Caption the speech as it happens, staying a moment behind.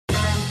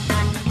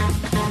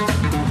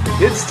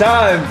It's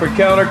time for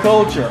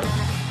Counterculture.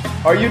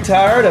 Are you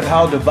tired of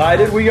how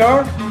divided we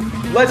are?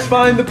 Let's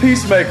find the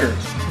peacemakers.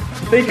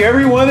 Think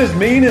everyone is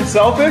mean and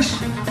selfish?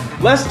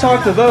 Let's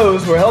talk to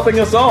those who are helping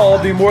us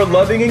all be more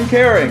loving and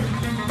caring.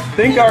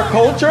 Think our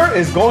culture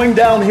is going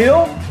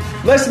downhill?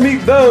 Let's meet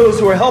those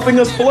who are helping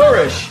us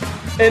flourish.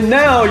 And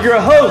now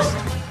your host,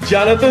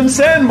 Jonathan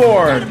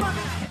Sanborn.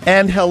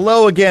 And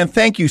hello again.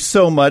 Thank you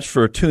so much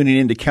for tuning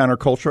in to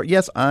Counterculture.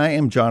 Yes, I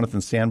am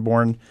Jonathan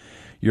Sanborn,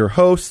 your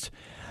host.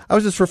 I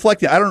was just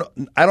reflecting. I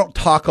don't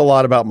talk a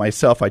lot about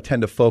myself. I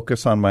tend to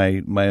focus on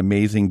my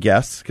amazing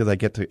guests because I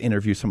get to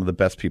interview some of the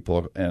best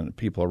people and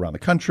people around the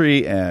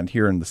country and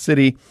here in the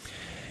city.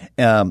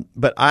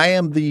 But I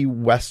am the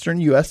Western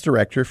U.S.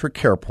 Director for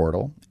Care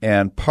Portal,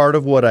 and part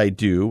of what I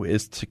do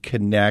is to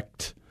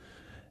connect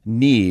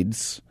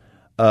needs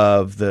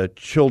of the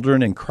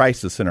children in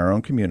crisis in our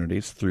own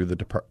communities through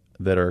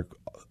the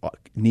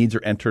needs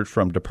are entered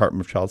from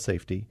Department of Child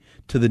Safety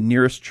to the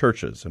nearest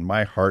churches. And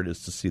my heart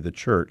is to see the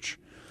church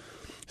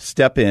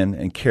step in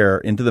and care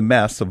into the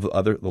mess of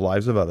the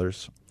lives of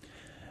others,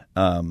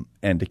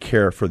 and to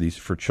care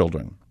for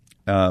children.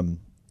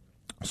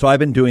 So I've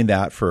been doing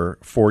that for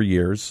 4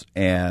 years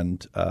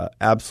and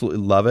absolutely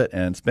love it.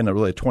 And it's been a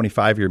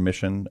 25-year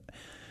mission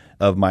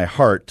of my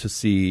heart to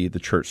see the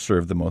church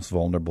serve the most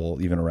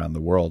vulnerable, even around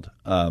the world.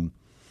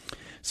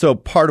 So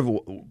part of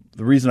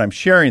the reason I'm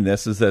sharing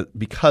this is that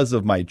because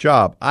of my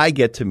job, I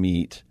get to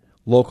meet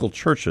local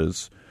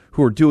churches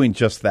who are doing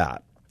just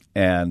that.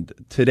 And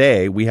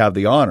today we have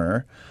the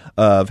honor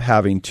of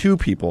having two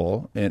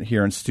people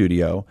here in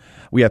studio.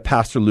 We have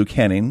Pastor Luke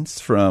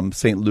Hennings from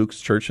St. Luke's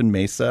Church in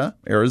Mesa,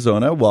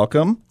 Arizona.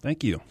 Welcome.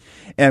 Thank you.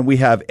 And we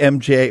have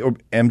MJ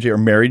or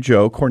Mary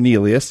Jo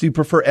Cornelius. You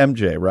prefer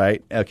MJ,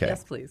 right? Okay.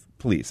 Yes, please.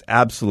 Please,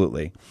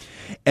 absolutely.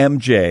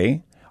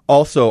 MJ,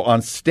 also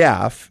on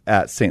staff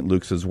at St.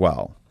 Luke's as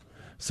well.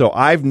 So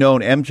I've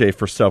known MJ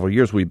for several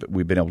years. We've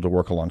been able to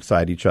work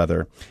alongside each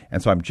other.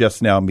 And so I'm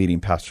just now meeting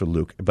Pastor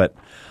Luke. But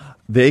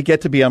they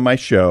get to be on my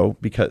show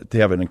because they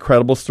have an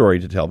incredible story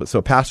to tell. But so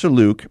Pastor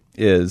Luke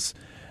is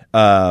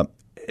the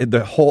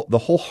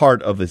whole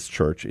heart of his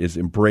church is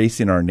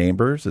embracing our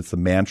neighbors. It's the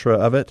mantra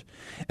of it,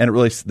 and it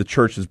really the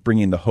church is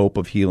bringing the hope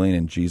of healing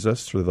in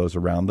Jesus for those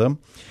around them.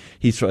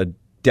 He's a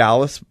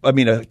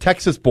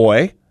Texas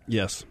boy.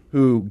 Yes,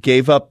 who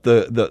gave up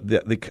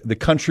the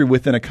country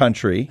within a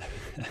country,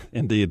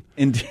 indeed,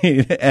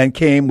 and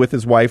came with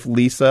his wife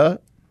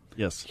Lisa.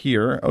 Yes,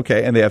 here,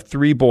 okay, and they have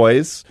 3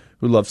 boys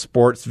who love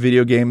sports,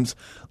 video games,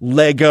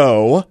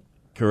 Lego,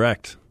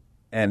 correct,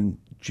 and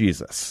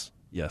Jesus.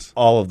 Yes,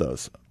 all of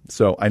those.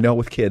 So I know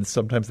with kids,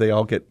 sometimes they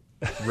all get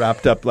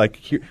wrapped up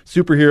like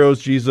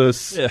superheroes,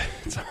 Jesus,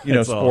 sports.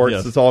 All,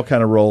 yes. It all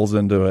kind of rolls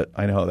into it.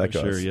 I know how that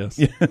goes. Sure, yes.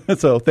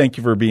 So thank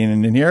you for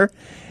being in here.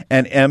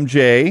 And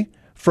MJ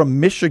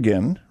from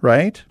Michigan,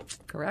 right?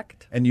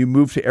 Correct. And you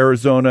moved to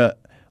Arizona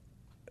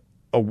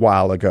a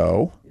while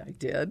ago. I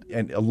did.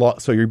 And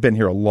so you've been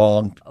here a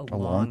long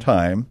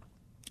time.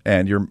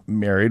 And you're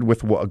married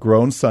with a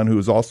grown son who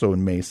is also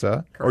in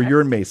Mesa. Correct. Or you're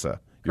in Mesa.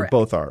 You Correct.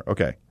 both are.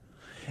 Okay.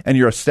 And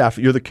you're a staff.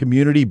 You're the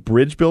community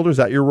bridge builder. Is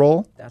that your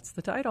role? That's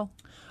the title.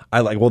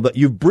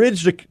 You've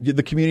bridged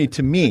the community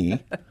to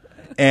me.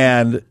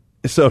 And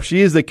so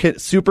she is the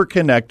super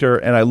connector.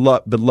 And I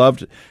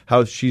loved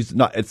how she's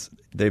not.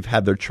 They've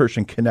had their church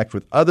and connect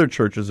with other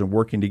churches and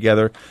working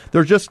together.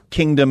 They're just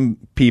kingdom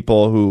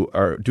people who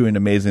are doing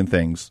amazing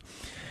things.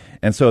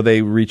 And so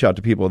they reach out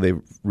to people. They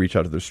reach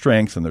out to their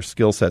strengths and their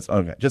skill sets.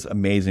 Okay, just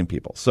amazing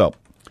people. So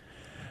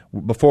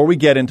before we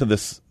get into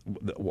this,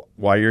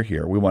 why you're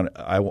here,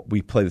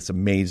 we play this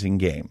amazing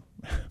game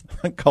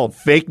called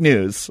Fake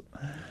News.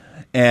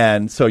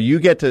 And so you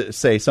get to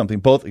say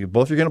something. Both are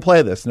going to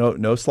play this.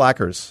 No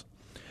slackers.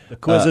 The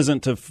quiz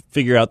isn't to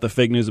figure out the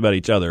fake news about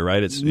each other,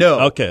 right?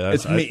 Okay.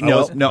 It's me.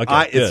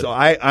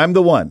 I'm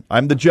the one.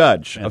 I'm the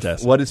judge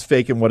of what is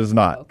fake and what is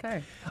not.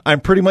 Okay.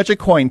 I'm pretty much a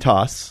coin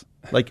toss,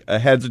 like a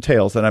heads or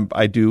tails, and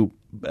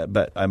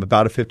but I'm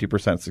about a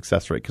 50%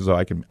 success rate because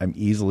I'm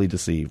easily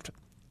deceived.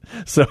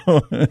 So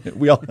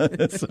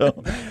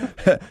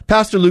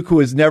Pastor Luke, who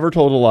has never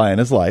told a lie in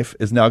his life,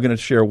 is now going to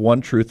share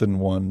one truth and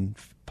one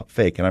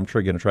fake, and I'm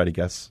going to try to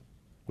guess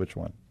which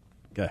one.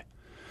 Okay.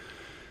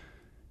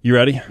 You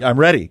ready? I'm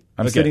ready.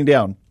 I'm sitting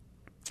down.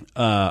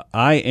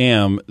 I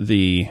am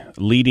the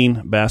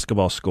leading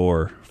basketball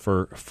scorer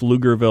for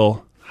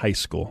Pflugerville High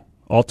School.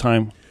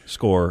 All-time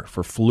scorer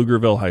for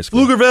Pflugerville High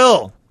School.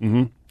 Pflugerville!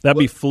 Mm-hmm. That'd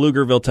be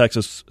Pflugerville,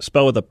 Texas,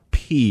 spelled with a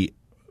P.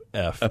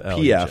 A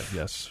PF.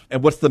 Yes.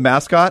 And what's the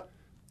mascot?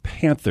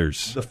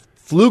 Panthers. The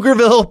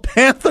Pflugerville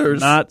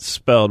Panthers. Not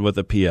spelled with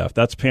a PF.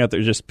 That's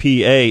Panther, just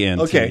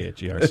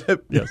P-A-N-T-H-E-R.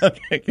 Yes.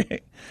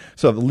 Okay.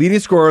 So the leading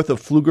scorer of the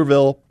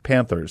Pflugerville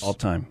Panthers. All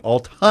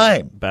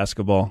time.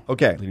 Basketball.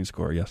 Okay. Leading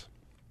scorer, yes.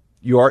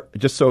 You are,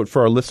 just so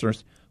for our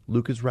listeners,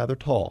 Luke is rather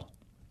tall.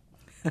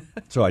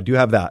 So I do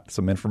have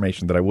some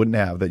information that I wouldn't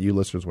have, that you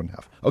listeners wouldn't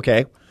have.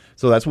 Okay.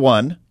 So that's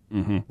one.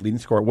 Mm-hmm. Leading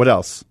scorer. What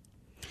else?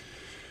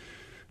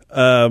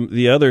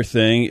 The other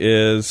thing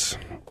is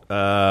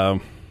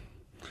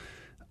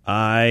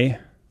I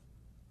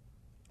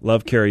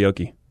Love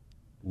karaoke.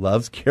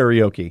 Loves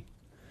karaoke.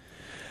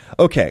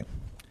 Okay.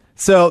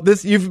 So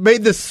you've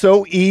made this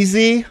so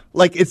easy.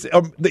 Like it's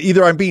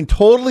either I'm being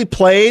totally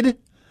played,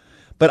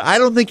 but I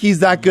don't think he's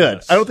that good.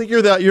 Yes. I don't think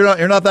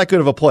you're not that good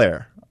of a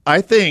player.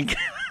 I think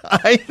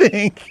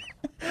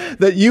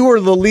that you are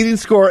the leading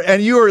scorer,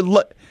 and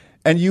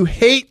you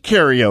hate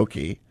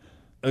karaoke.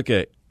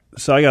 Okay.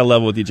 So I got to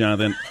level with you,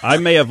 Jonathan. I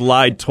may have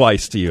lied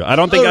twice to you. I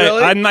don't think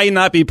really? I may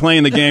not be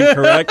playing the game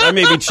correct. I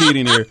may be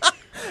cheating here.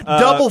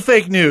 Double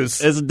fake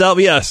news. It's a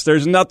double. Yes,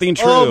 there's nothing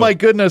true. Oh my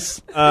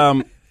goodness.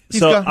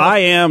 I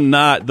am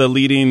not the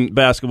leading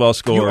basketball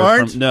scorer. You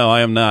aren't? No,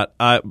 I am not.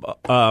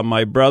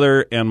 My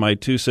brother and my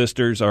two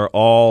sisters are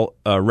all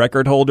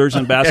record holders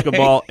in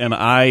basketball, and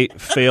I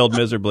failed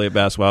miserably at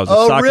basketball. I was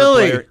a soccer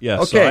player.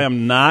 Yeah, okay. so I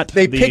am not.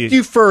 They picked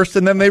you first,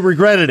 and then they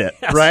regretted it,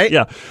 right?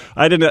 Yeah,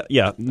 I didn't.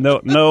 Yeah,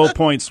 no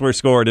points were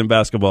scored in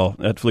basketball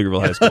at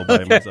Pflugerville High School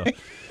by myself.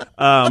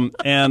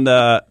 And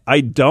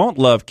I don't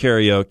love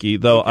karaoke,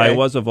 though. Okay. I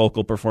was a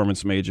vocal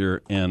performance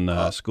major in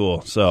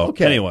school. So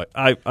anyway,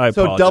 I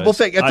so apologize. double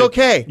fake. It's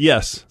okay.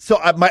 Yes. So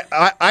I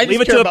Leave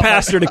just it care to a about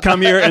pastor to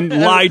come here and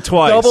lie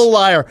twice. Double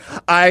liar.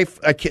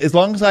 As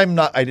long as I'm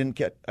not, you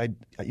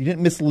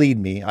didn't mislead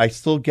me. I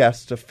still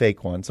guessed a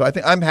fake one, so I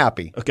think I'm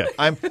happy. Okay.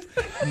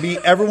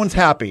 Everyone's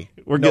happy.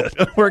 We're good.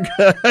 We're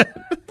good.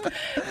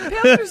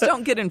 Pastors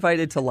don't get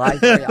invited to lie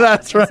very often.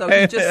 That's right. So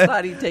he just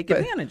thought he'd take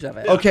advantage of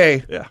it.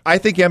 Okay. Yeah. I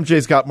think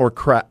MJ's got more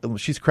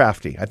she's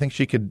crafty. I think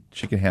she can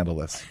handle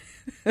this.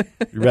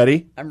 You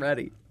ready? I'm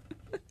ready.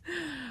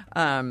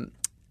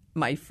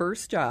 My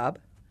first job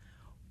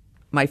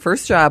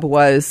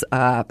was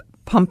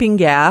pumping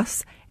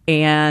gas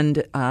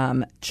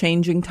and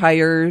changing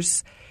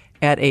tires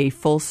at a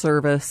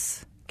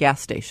full-service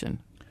gas station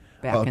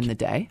back in the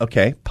day.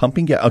 Okay.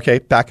 Pumping gas. Okay.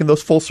 Back in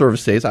those full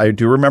service days. I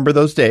do remember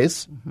those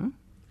days. Mm-hmm.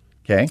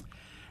 Okay.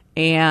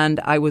 And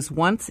I was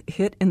once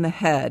hit in the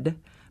head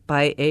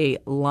by a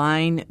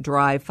line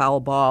drive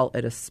foul ball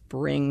at a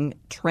spring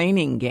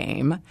training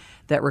game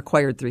that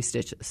required 3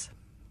 stitches.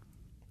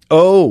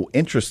 Oh,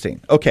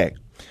 interesting. Okay.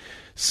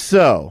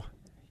 So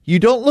you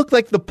don't look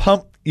like the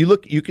pump.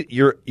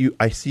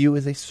 I see you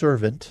as a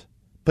servant,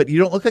 but you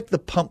don't look like the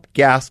pump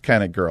gas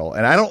kind of girl.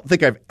 And I don't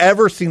think I've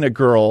ever seen a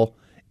girl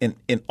in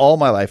all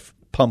my life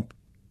pump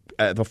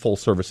at the full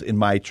service in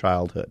my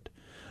childhood.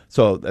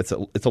 So it's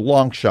a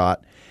long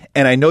shot.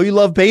 And I know you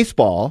love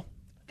baseball.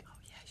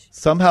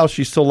 Somehow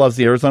she still loves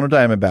the Arizona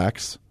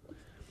Diamondbacks.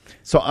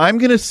 So I'm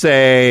going to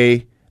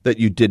say that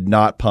you did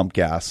not pump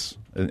gas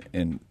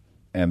and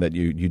that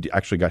you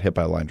actually got hit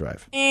by a line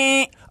drive.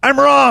 I'm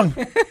wrong.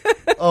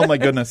 Oh, my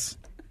goodness.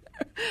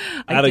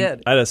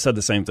 I'd have said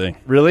the same thing.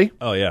 Really?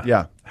 Oh, yeah.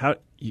 Yeah.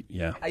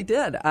 Yeah. I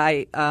did.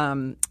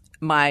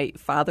 My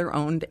father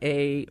owned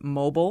a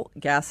mobile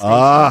gas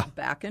station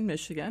back in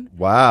Michigan.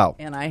 Wow.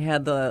 And I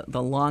had the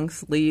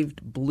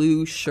long-sleeved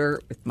blue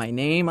shirt with my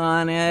name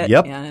on it.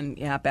 Yep.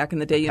 And back in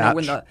the day,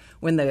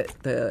 when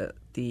the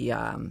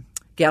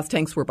gas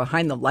tanks were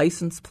behind the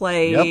license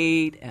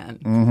plate. Yep.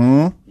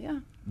 And yeah.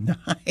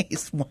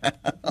 Nice.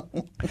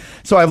 Wow.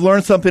 So I've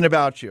learned something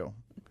about you,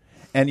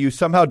 and you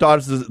somehow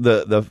dodged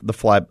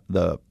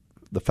the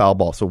foul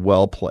ball. So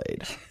well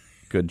played.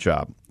 Good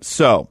job.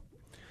 So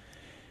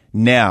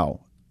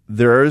now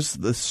there's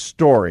the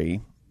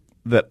story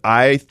that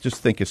I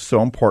just think is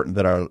so important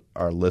that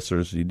our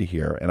listeners need to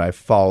hear, and I've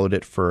followed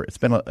it it's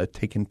been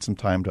taking some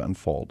time to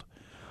unfold.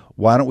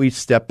 Why don't we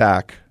step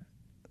back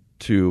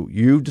to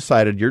you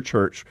decided your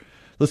church.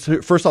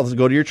 First off, let's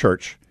go to your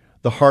church.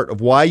 The heart of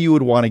why you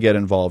would want to get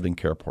involved in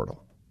Care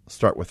Portal.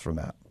 Start with from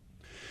that.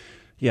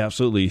 Yeah,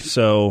 absolutely.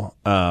 So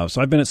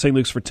I've been at St.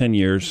 Luke's for 10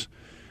 years.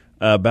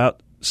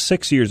 About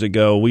 6 years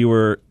ago, we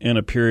were in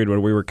a period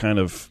where we were kind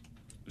of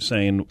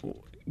saying,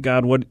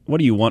 God, what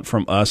do you want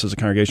from us as a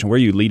congregation? Where are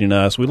you leading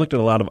us? We looked at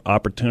a lot of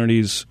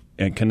opportunities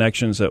and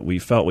connections that we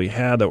felt we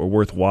had that were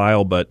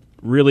worthwhile, but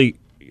really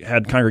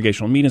had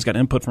congregational meetings, got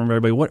input from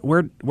everybody.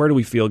 Where do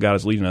we feel God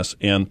is leading us?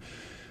 And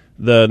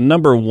the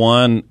number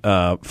one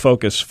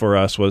focus for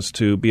us was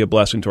to be a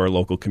blessing to our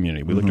local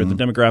community. We looked at the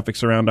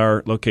demographics around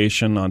our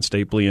location on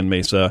Stapley and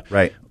Mesa.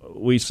 Right.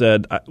 We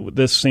said,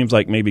 this seems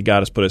like maybe God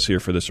has put us here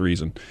for this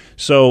reason.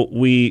 So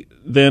we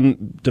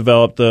then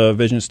developed the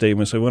vision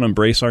statement. So we want to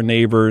embrace our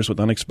neighbors with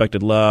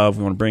unexpected love.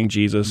 We want to bring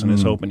Jesus and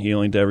his hope and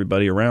healing to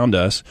everybody around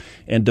us,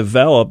 and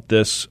develop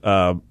this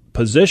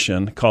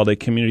position called a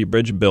community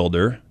bridge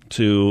builder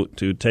to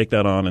take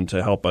that on and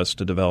to help us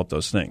to develop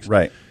those things.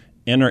 Right.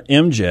 Enter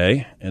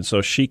MJ, and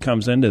so she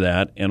comes into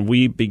that, and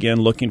we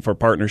begin looking for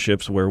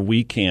partnerships where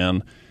we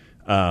can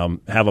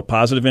have a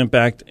positive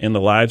impact in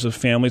the lives of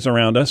families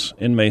around us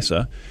in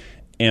Mesa.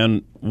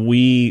 And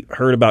we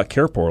heard about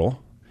Care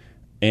Portal,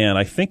 and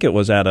I think it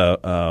was at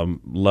a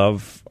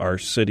Love Our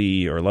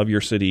City or Love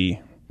Your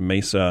City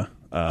Mesa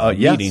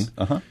meeting.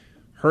 Yes.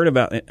 heard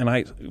about it,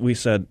 and we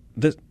said,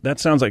 that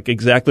sounds like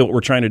exactly what we're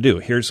trying to do.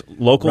 Here's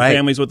local Right.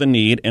 families with a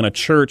need, and a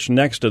church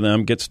next to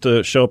them gets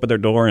to show up at their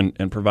door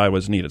and provide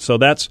what's needed. So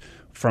that's,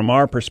 from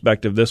our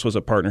perspective, this was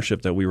a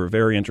partnership that we were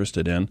very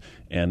interested in,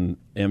 and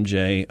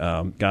MJ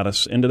got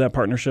us into that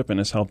partnership and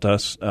has helped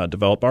us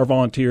develop our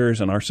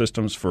volunteers and our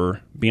systems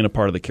for being a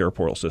part of the Care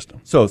Portal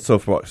system. So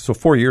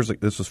 4 years.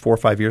 This was 4 or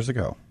 5 years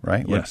ago,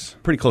 right? Yes.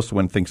 Like, pretty close to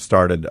when things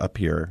started up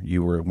here.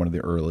 You were one of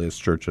the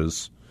earliest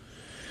churches.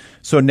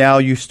 So now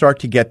you start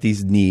to get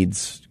these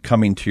needs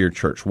coming to your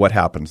church. What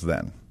happens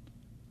then?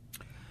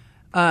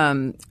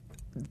 I'm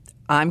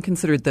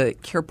considered the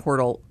Care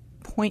Portal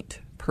point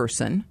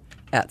person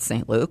at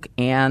St. Luke,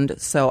 and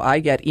so I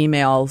get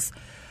emails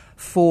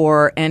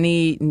for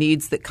any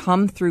needs that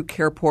come through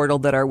Care Portal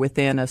that are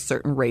within a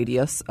certain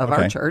radius of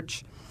our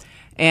church.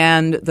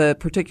 And the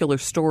particular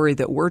story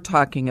that we're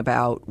talking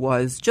about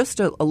was just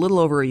a little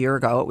over a year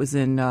ago. It was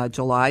in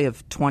July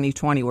of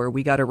 2020 where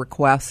we got a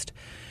request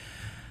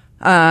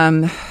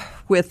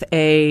with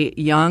a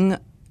young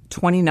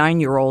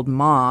 29-year-old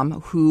mom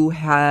who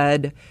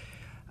had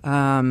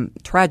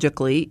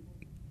tragically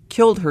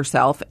killed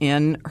herself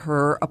in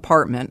her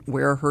apartment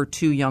where her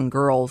 2 young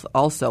girls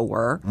also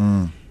were,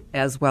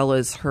 as well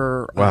as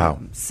her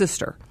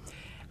sister.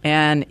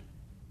 And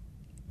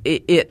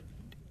it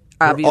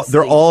obviously...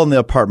 They're all in the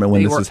apartment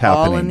when this is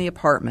happening. They were all in the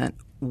apartment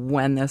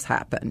when this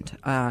happened.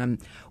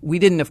 We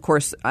didn't, of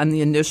course, on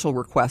the initial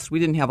request, we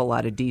didn't have a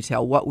lot of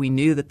detail. What we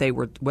knew that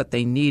what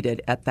they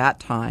needed at that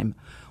time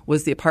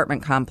was the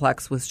apartment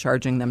complex was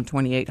charging them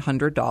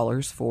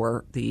 $2,800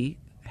 for the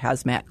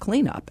hazmat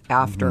cleanup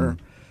after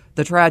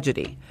the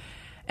tragedy.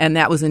 And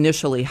that was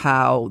initially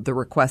how the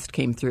request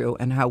came through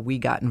and how we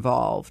got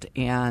involved.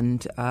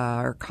 And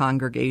our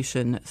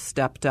congregation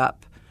stepped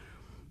up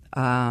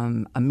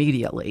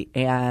immediately.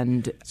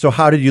 And So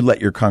how did you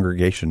let your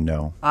congregation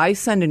know? I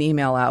send an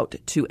email out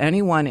to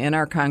anyone in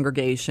our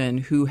congregation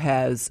who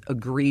has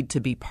agreed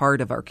to be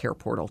part of our Care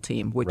Portal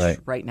team, which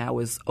right now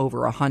is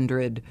over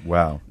 100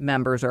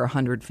 members or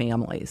 100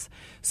 families.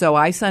 So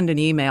I send an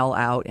email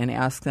out and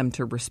ask them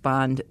to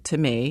respond to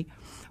me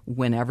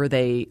whenever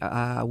they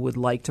would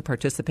like to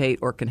participate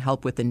or can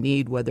help with a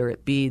need, whether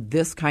it be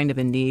this kind of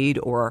a need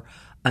or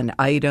an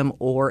item,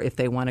 or if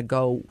they want to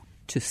go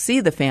to see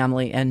the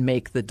family and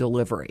make the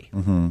delivery.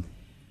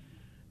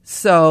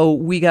 So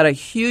we got a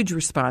huge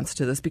response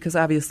to this because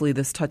obviously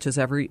this touches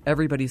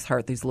everybody's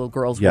heart. These little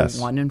girls were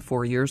 1 and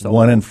 4 years old.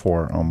 1 and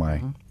 4, oh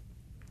my.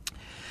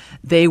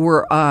 They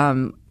were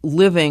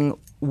living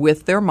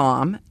with their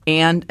mom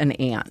and an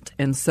aunt.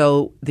 And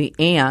so the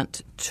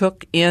aunt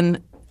took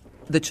in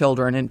the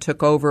children and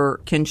took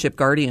over kinship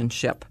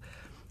guardianship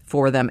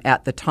for them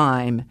at the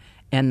time.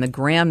 And the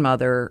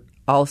grandmother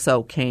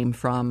also came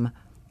from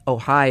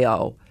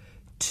Ohio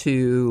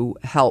to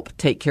help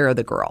take care of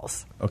the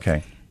girls.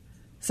 Okay.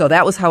 So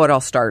that was how it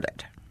all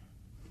started.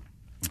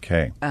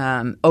 Okay.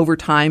 Over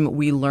time,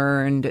 we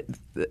learned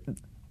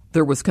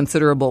there was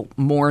considerable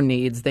more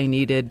needs. They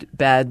needed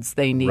beds.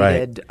 They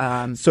needed.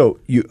 So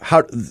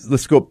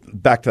let's go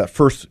back to that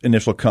first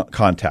initial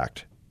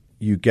contact.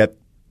 You get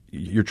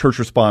your church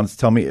responds.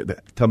 Tell me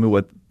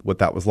what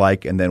that was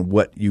like, and then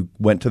what you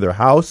went to their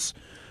house.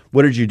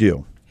 What did you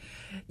do?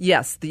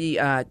 Yes,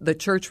 the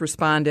church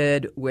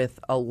responded with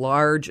a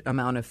large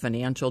amount of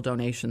financial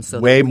donations. So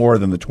way more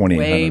than the $2,800.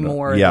 Way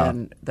more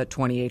than the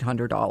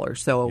 $2,800.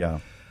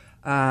 So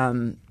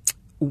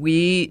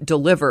we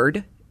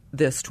delivered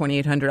this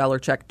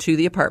 $2,800 check to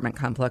the apartment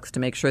complex to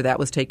make sure that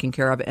was taken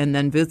care of, and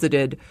then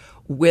visited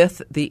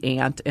with the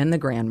aunt and the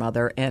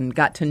grandmother and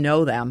got to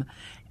know them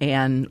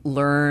and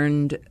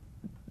learned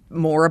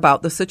more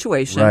about the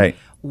situation,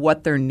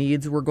 what their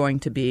needs were going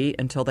to be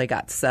until they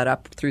got set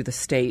up through the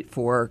state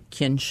for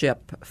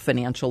kinship,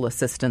 financial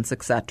assistance,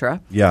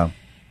 etc. Yeah.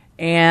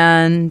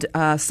 And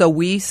so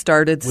we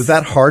started. Was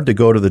that hard to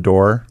go to the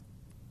door?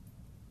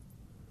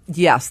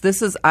 Yes.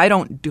 I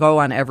don't go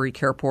on every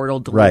Care Portal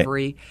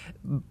delivery,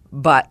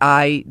 but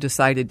I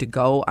decided to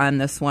go on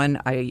this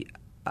one. I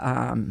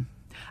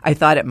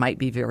thought it might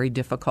be very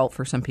difficult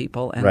for some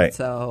people, and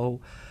so.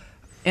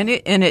 And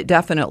it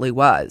definitely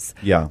was.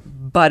 Yeah.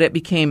 But it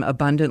became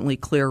abundantly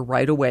clear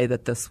right away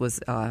that this was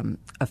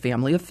a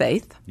family of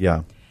faith.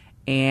 Yeah.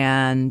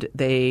 And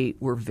they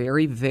were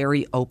very,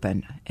 very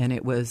open, and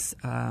it was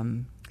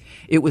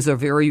a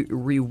very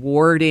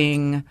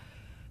rewarding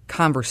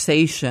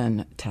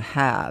conversation to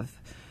have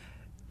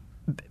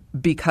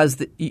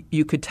because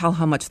you could tell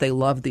how much they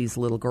loved these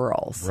little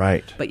girls,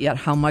 right? But yet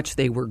how much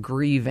they were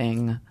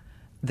grieving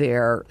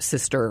their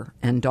sister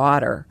and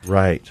daughter,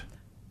 right?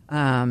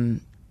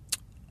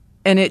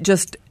 And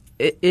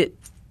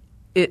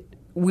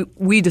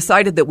we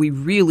decided that we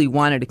really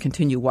wanted to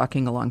continue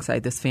walking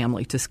alongside this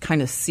family to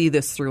kind of see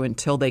this through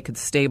until they could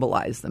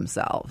stabilize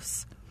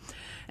themselves.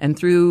 And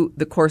through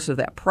the course of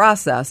that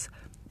process,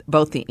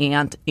 both the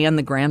aunt and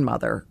the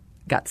grandmother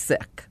got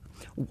sick.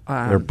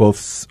 They're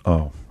both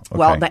okay.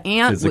 Well, the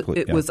aunt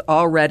was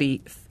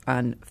already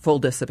on full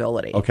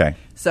disability. Okay.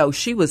 So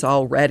she was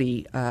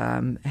already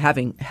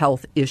having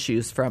health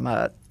issues from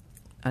a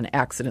an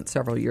accident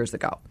several years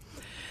ago.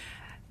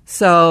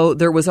 So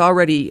there was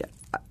already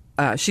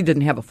she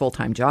didn't have a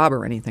full-time job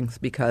or anything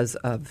because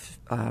of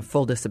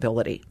full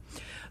disability.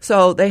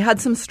 So they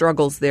had some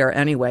struggles there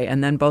anyway,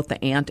 and then both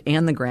the aunt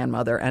and the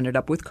grandmother ended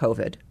up with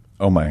COVID.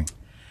 Oh, my.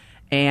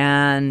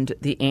 And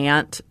the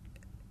aunt,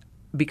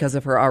 because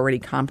of her already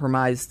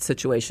compromised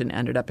situation,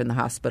 ended up in the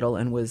hospital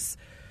and was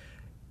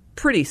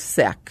pretty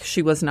sick.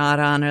 She was not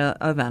on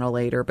a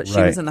ventilator, but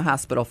she was in the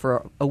hospital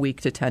for a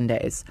week to 10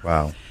 days.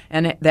 Wow.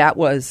 And that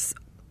was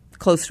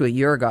close to a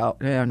year ago.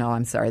 No,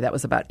 I'm sorry. That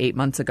was about 8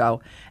 months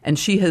ago. And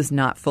she has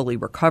not fully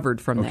recovered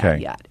from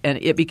that yet. And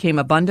it became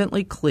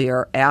abundantly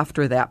clear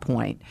after that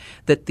point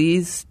that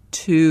these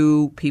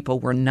two people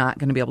were not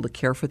going to be able to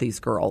care for these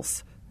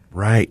girls.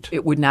 Right.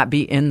 It would not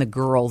be in the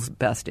girls'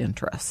 best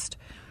interest.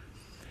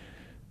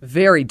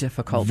 Very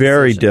difficult.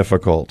 Very decision.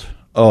 difficult.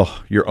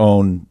 Oh, your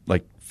own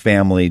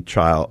family,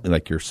 child,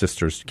 like your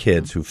sister's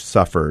kids who've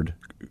suffered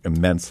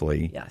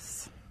immensely.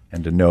 Yes.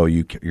 And to know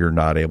you're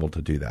not able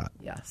to do that.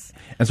 Yes.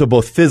 And so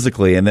both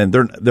physically and then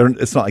they're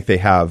it's not like they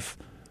have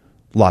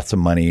lots of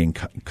money and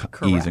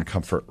ease and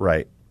comfort,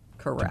 right?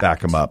 Correct. To back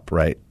them up,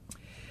 right?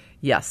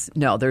 Yes.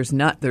 No, there's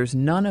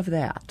none of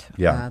that.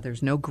 Yeah.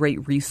 There's no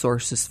great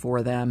resources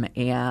for them,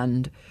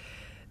 and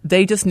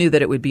they just knew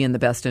that it would be in the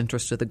best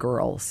interest of the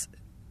girls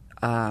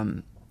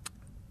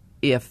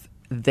if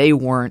they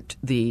weren't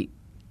the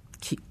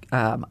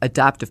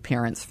adoptive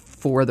parents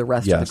for the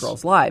rest of the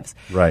girls' lives.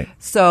 Right.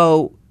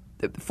 So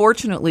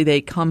fortunately,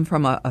 they come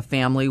from a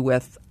family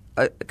with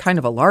a kind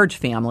of a large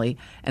family,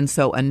 and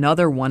so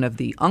another one of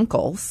the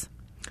uncles,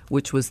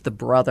 which was the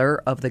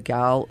brother of the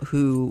gal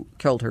who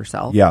killed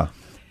herself. Yeah.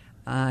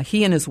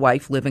 He and his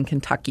wife live in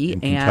Kentucky,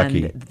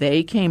 and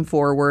they came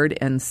forward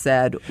and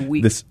said,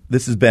 This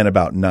has been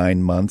about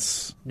 9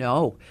 months?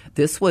 No.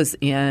 This was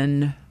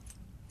in...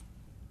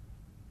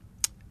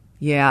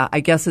 Yeah, I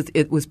guess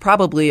it was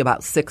probably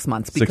about 6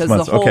 months because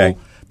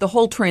the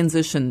whole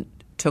transition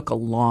took a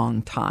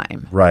long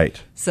time.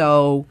 Right.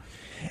 So...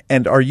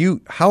 And are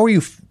you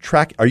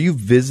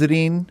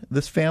visiting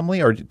this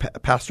family? Or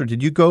Pastor,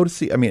 did you go to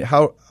see? I mean,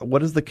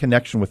 what is the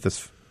connection with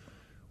this?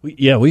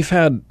 We've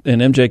had,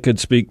 and MJ could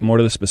speak more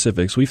to the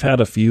specifics. We've had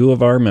a few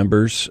of our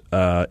members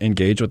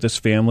engage with this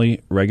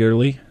family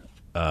regularly,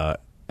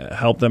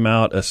 help them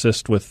out,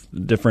 assist with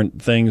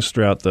different things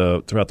throughout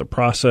the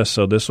process.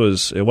 So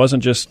it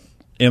wasn't just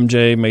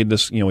MJ made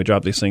this. We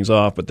dropped these things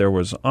off, but there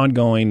was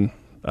ongoing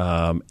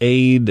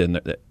aid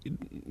and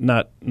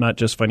not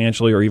just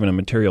financially or even in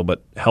material,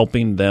 but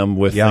helping them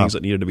with things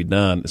that needed to be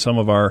done. Some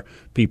of our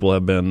people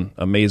have been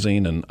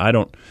amazing, and I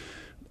don't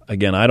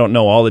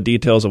know all the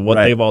details of what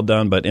they've all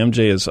done, but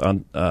MJ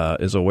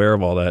is aware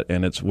of all that,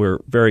 and we're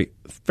very,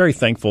 very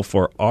thankful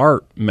for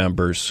our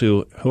members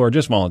who are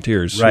just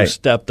volunteers who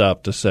stepped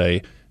up to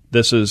say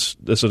this is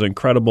an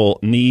incredible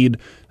need.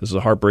 This is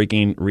a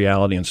heartbreaking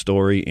reality and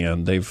story,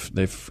 and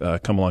they've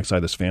come alongside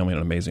this family in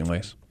amazing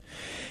ways.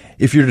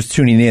 If you're just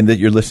tuning in, that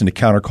you're listening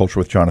to Counterculture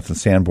with Jonathan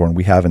Sanborn,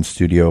 we have in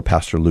studio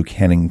Pastor Luke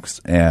Hennings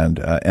and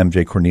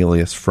MJ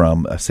Cornelius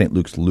from St.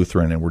 Luke's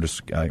Lutheran, and we're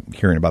just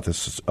hearing about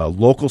this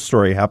local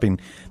story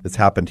that's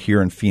happened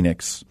here in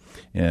Phoenix,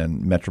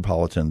 in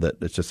Metropolitan,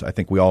 that it's just I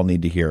think we all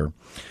need to hear.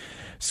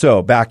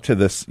 So back to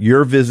this,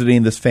 you're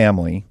visiting this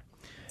family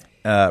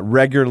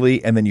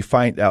regularly, and then you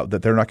find out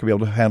that they're not going to be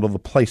able to handle the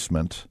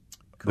placement.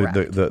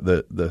 Correct.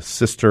 The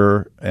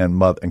sister and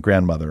mother and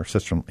grandmother,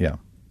 sister, yeah.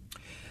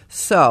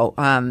 So,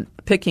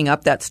 picking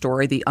up that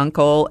story, the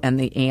uncle and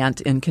the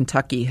aunt in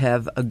Kentucky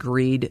have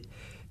agreed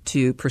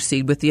to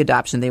proceed with the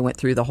adoption. They went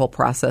through the whole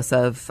process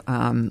of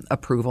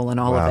approval and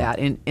all of that.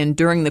 And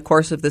during the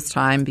course of this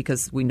time,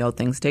 because we know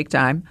things take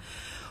time,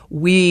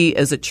 we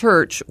as a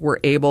church were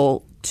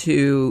able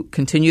to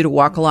continue to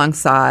walk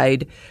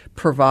alongside,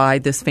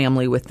 provide this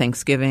family with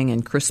Thanksgiving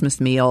and Christmas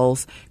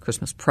meals,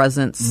 Christmas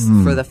presents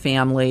for the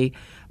family,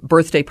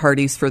 birthday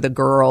parties for the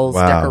girls,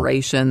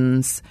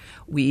 decorations.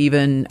 We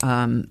even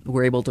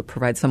were able to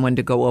provide someone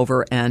to go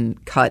over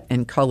and cut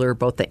and color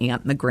both the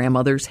aunt and the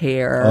grandmother's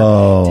hair,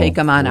 take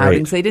them on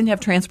outings. They didn't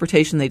have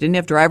transportation. They didn't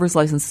have driver's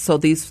license. So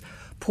these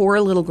poor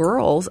little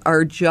girls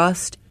are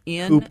just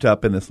cooped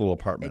up in this little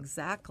apartment.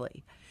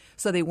 Exactly.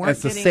 So they weren't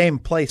It's the same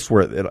place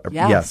where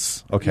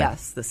yes. Okay.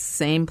 Yes, the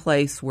same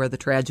place where the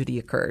tragedy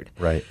occurred.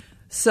 Right.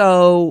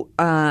 So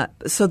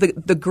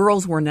the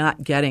girls were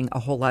not getting a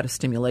whole lot of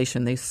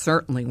stimulation. They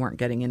certainly weren't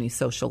getting any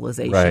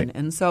socialization. Right.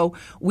 And so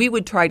we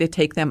would try to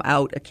take them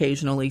out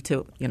occasionally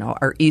to,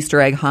 our Easter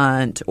egg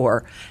hunt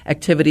or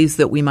activities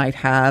that we might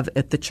have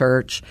at the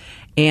church.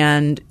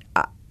 And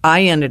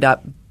I ended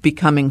up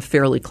becoming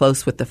fairly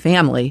close with the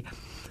family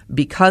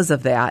because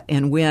of that.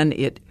 And when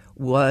it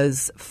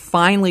was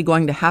finally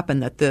going to happen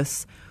that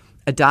this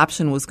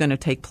adoption was going to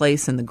take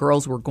place and the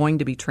girls were going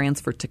to be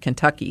transferred to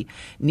Kentucky,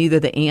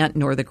 neither the aunt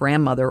nor the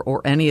grandmother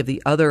or any of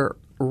the other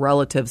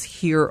relatives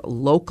here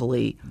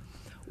locally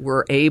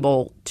were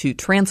able to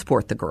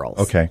transport the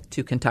girls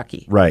to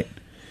Kentucky. Right.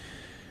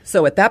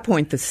 So at that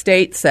point, the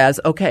state says,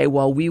 okay,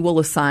 well, we will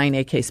assign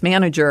a case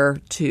manager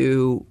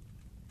to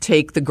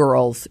take the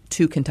girls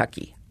to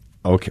Kentucky.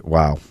 Okay,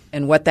 wow.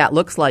 And what that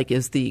looks like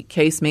is the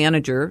case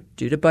manager,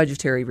 due to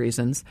budgetary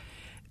reasons,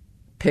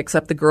 picks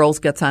up the girls,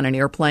 gets on an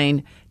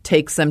airplane,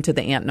 takes them to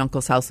the aunt and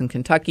uncle's house in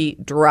Kentucky,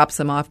 drops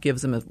them off,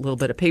 gives them a little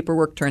bit of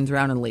paperwork, turns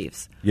around and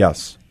leaves.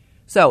 Yes.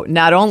 So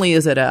not only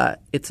is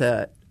it's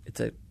a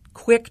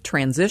quick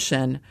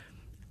transition,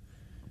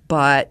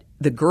 but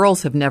the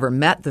girls have never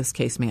met this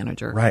case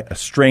manager. Right, a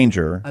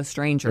stranger.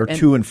 They're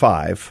 2 and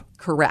 5.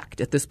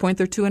 Correct. At this point,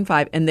 they're 2 and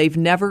 5, and they've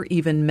never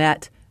even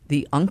met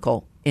the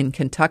uncle in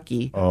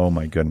Kentucky. Oh,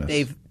 my goodness.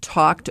 They've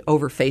talked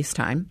over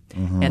FaceTime,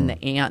 and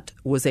the aunt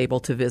was able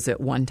to visit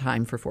one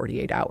time for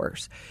 48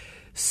 hours.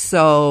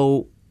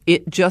 So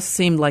it just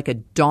seemed like a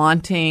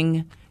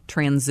daunting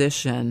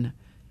transition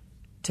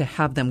to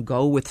have them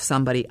go with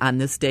somebody on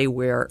this day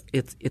where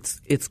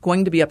it's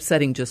going to be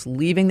upsetting just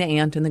leaving the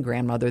aunt and the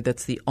grandmother.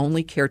 That's the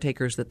only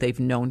caretakers that they've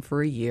known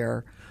for a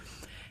year.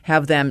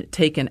 Have them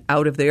taken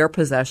out of their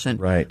possession,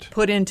 right.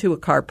 Put into a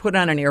car, put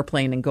on an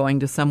airplane, and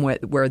going to somewhere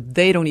where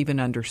they don't even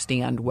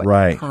understand what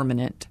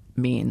permanent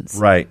means.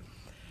 Right.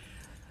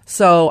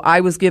 So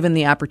I was given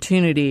the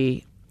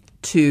opportunity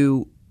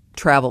to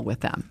travel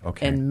with them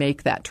and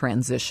make that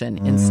transition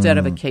instead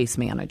of a case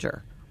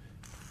manager.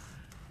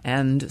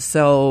 And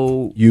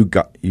so you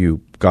got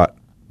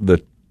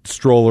the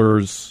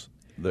strollers,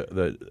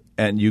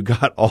 and you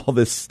got all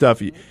this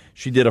stuff.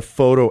 She did a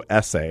photo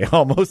essay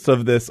almost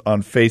of this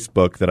on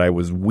Facebook that I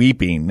was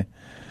weeping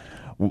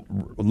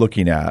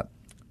looking at.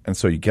 And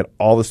so you get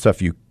all the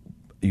stuff you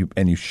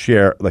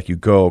share, like you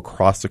go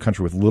across the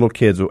country with little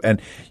kids,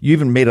 and you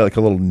even made like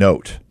a little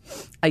note.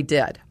 I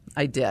did.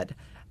 I put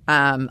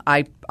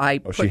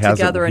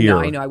together I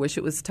know. I wish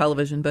it was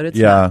television, but it's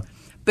not.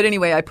 But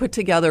anyway, I put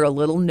together a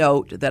little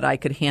note that I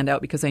could hand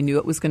out because I knew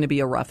it was going to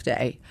be a rough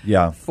day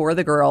for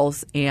the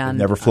girls. And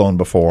never flown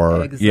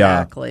before.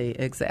 Exactly.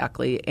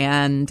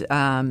 And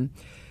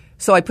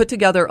so I put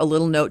together a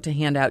little note to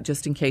hand out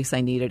just in case I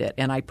needed it.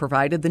 And I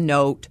provided the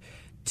note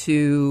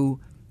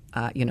to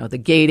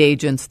the gate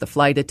agents, the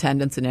flight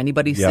attendants, and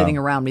anybody sitting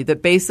around me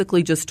that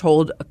basically just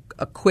told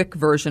a quick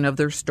version of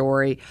their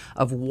story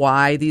of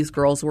why these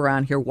girls were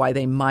on here, why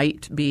they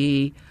might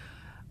be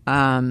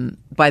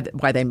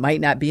why they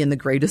might not be in the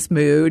greatest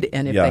mood,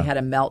 and if they had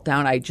a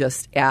meltdown, I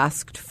just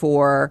asked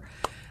for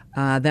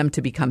them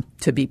to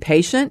be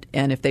patient,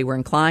 and if they were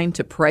inclined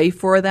to pray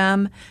for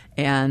them,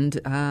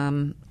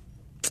 and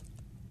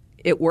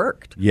it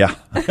worked. Yeah.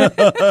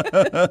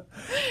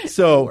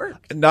 So,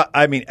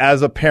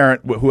 as a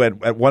parent who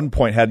had at one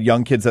point had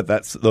young kids at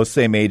those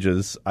same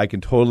ages, I can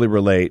totally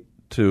relate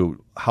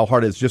to how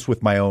hard it is just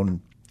with my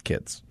own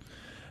kids.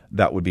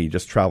 That would be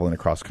just traveling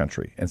across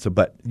country. And so,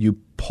 but you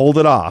pulled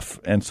it off.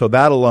 And so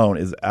that alone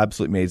is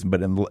absolutely amazing,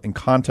 but in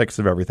context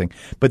of everything.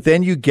 But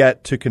then you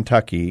get to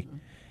Kentucky,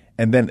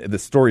 and then the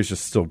story is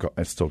just still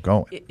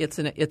going. It's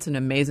an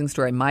amazing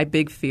story. My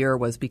big fear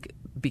was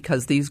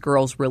because these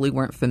girls really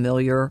weren't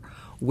familiar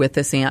with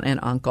this aunt and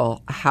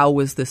uncle, how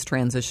was this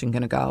transition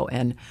going to go?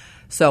 And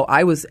so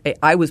I was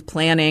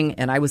planning,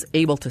 and I was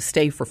able to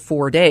stay for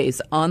 4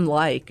 days,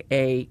 unlike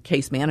a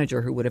case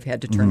manager who would have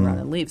had to turn around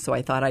and leave. So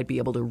I thought I'd be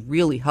able to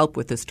really help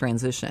with this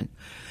transition.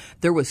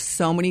 There was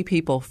so many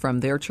people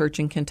from their church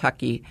in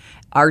Kentucky,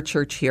 our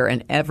church here,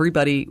 and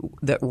everybody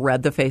that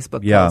read the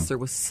Facebook post. There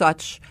was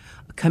such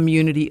a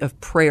community of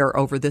prayer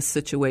over this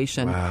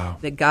situation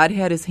that God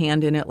had his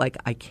hand in it like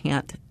I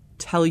can't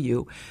tell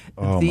you.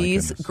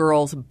 These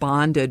girls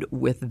bonded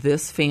with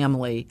this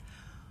family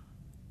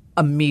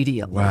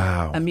immediately.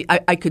 Wow. I mean,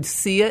 I could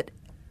see it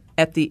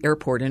at the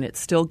airport, and it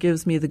still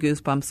gives me the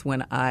goosebumps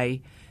when I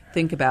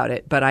think about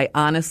it. But I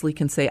honestly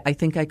can say I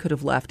think I could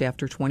have left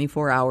after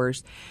 24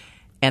 hours,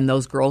 and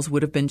those girls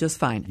would have been just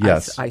fine.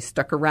 Yes. I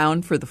stuck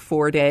around for the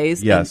 4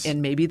 days,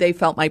 and maybe they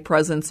felt my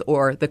presence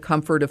or the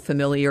comfort of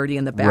familiarity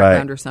in the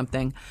background or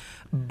something.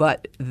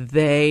 But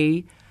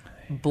they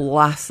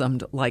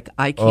blossomed like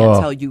I can't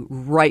tell you,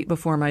 right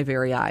before my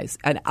very eyes.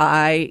 And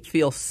I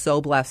feel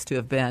so blessed to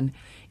have been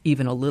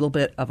even a little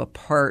bit of a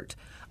part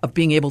of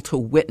being able to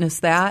witness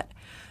that,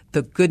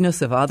 the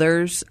goodness of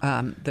others,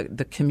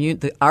 the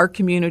community, our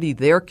community,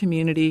 their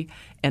community,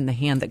 and the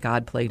hand that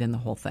God played in the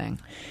whole thing.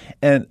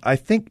 And I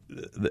think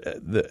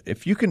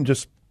if you can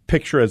just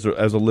picture as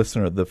a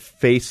listener the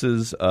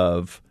faces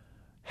of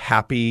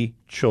happy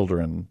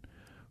children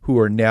who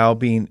are now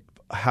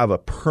have a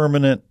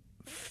permanent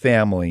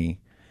family,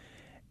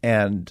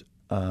 and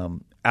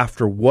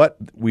after what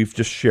we've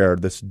just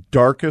shared, this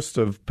darkest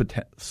of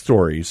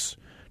stories,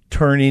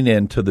 turning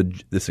into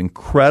this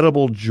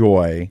incredible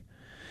joy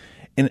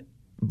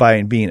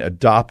by being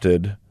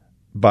adopted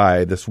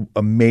by this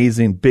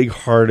amazing,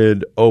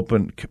 big-hearted,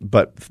 open,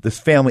 but this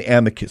family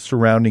and the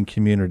surrounding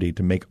community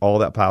to make all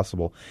that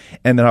possible.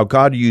 And then how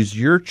God used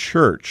your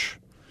church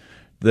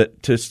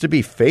to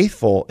be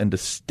faithful and to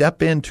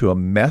step into a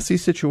messy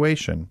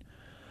situation.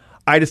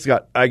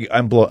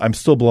 I'm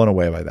still blown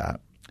away by that.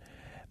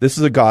 This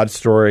is a God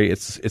story.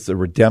 It's a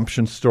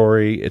redemption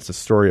story. It's a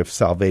story of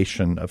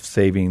salvation, of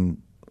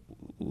saving,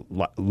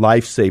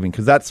 life saving.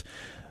 Because that's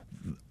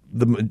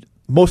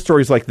most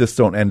stories like this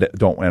don't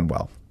end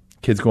well.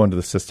 kids go into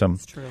the system.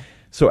 That's true.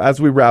 So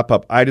as we wrap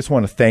up, I just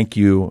want to thank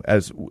you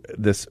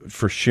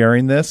for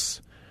sharing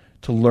this,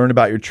 to learn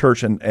about your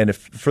church. And if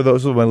for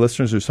those of my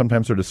listeners who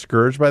sometimes are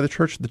discouraged by the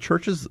church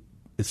is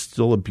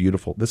still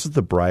this is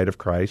the bride of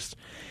Christ.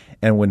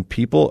 And when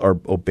people are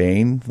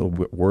obeying the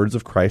words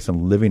of Christ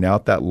and living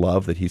out that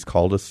love that he's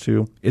called us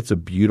to, it's a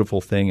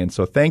beautiful thing. And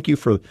so thank you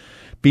for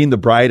being the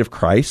bride of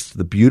Christ,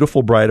 the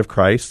beautiful bride of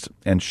Christ,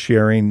 and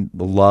sharing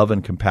the love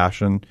and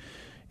compassion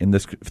in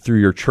this through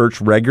your church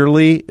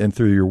regularly, and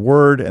through your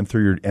word, and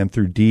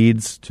through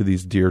deeds to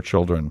these dear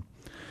children.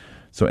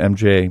 So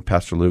MJ,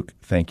 Pastor Luke,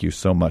 thank you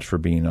so much for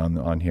being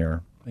on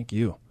here. Thank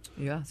you.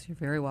 Yes, you're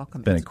very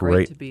welcome. It's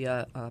great to be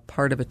a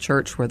part of a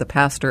church where the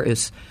pastor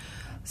is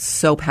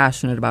so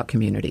passionate about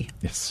community.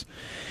 Yes.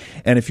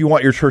 And if you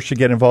want your church to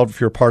get involved,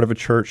 if you're a part of a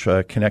church,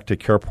 connect to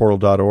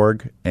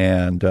careportal.org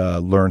and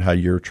learn how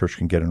your church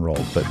can get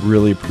enrolled. But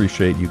really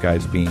appreciate you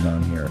guys being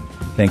on here.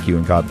 Thank you,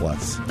 and God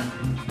bless.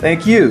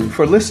 Thank you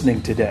for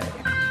listening today.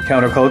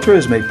 Counterculture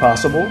is made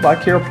possible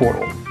by Care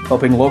Portal,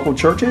 helping local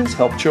churches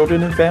help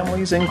children and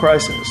families in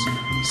crisis.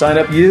 Sign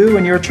up you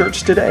and your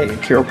church today at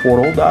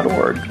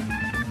careportal.org.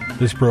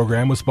 This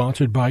program was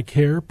sponsored by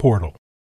Care Portal.